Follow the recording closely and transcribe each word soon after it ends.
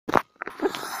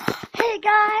Hey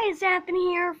guys, Anthony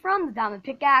here from the Diamond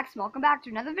Pickaxe. Welcome back to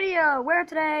another video. Where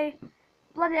today,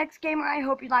 Bloody X Gamer, I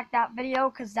hope you liked that video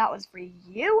because that was for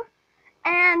you.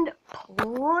 And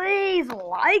please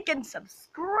like and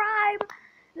subscribe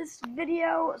this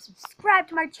video. Subscribe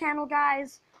to my channel,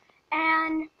 guys.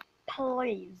 And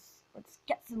please, let's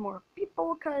get some more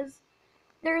people because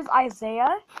there's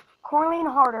Isaiah,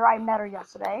 Corleen Harder. I met her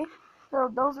yesterday.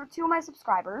 So those are two of my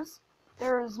subscribers.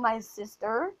 There's my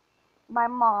sister, my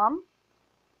mom,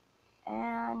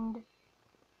 and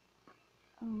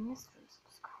a mystery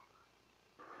subscriber.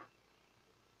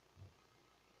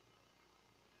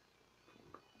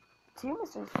 Two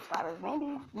mystery subscribers.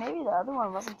 Maybe the other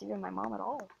one wasn't even my mom at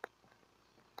all.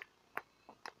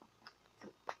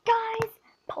 Guys,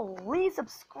 please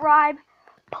subscribe.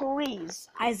 Please,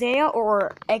 Isaiah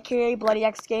or A.K.A. Bloody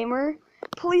X Gamer,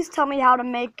 please tell me how to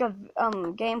make a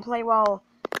gameplay while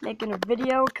making a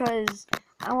video, cause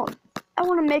I want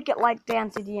to make it like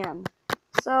Dancy DM.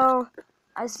 So,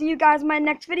 I see you guys in my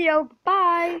next video.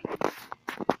 Bye!